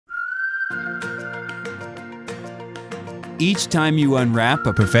Each time you unwrap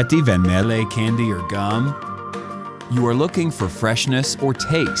a Perfetti Van Melle candy or gum, you are looking for freshness or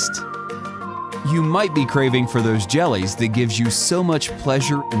taste. You might be craving for those jellies that gives you so much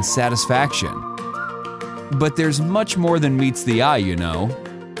pleasure and satisfaction. But there's much more than meets the eye, you know.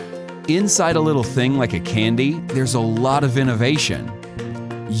 Inside a little thing like a candy, there's a lot of innovation.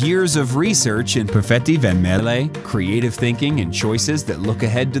 Years of research in Perfetti Van Melle, creative thinking and choices that look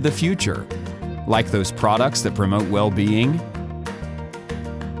ahead to the future. Like those products that promote well-being,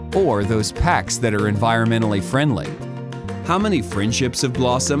 or those packs that are environmentally friendly. How many friendships have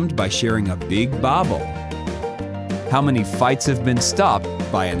blossomed by sharing a big bauble? How many fights have been stopped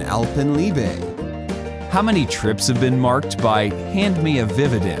by an Alpenliebe? How many trips have been marked by hand me a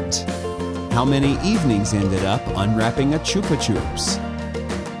Vivident? How many evenings ended up unwrapping a Chupa Chups?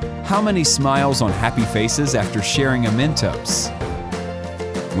 How many smiles on happy faces after sharing a Mentos?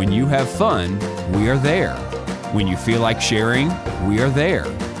 When you have fun, we are there. When you feel like sharing, we are there.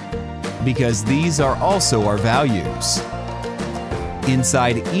 Because these are also our values.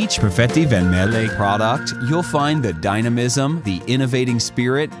 Inside each Perfetti Van Melle product, you'll find the dynamism, the innovating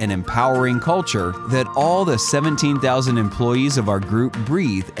spirit, and empowering culture that all the 17,000 employees of our group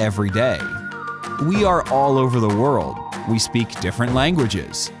breathe every day. We are all over the world. We speak different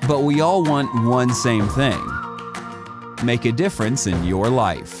languages, but we all want one same thing: make a difference in your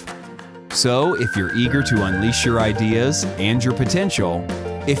life. So if you're eager to unleash your ideas and your potential,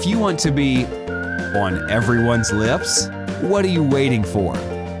 if you want to be on everyone's lips, what are you waiting for?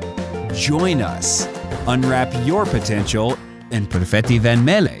 Join us. Unwrap your potential in Perfetti Van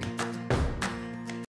Melle.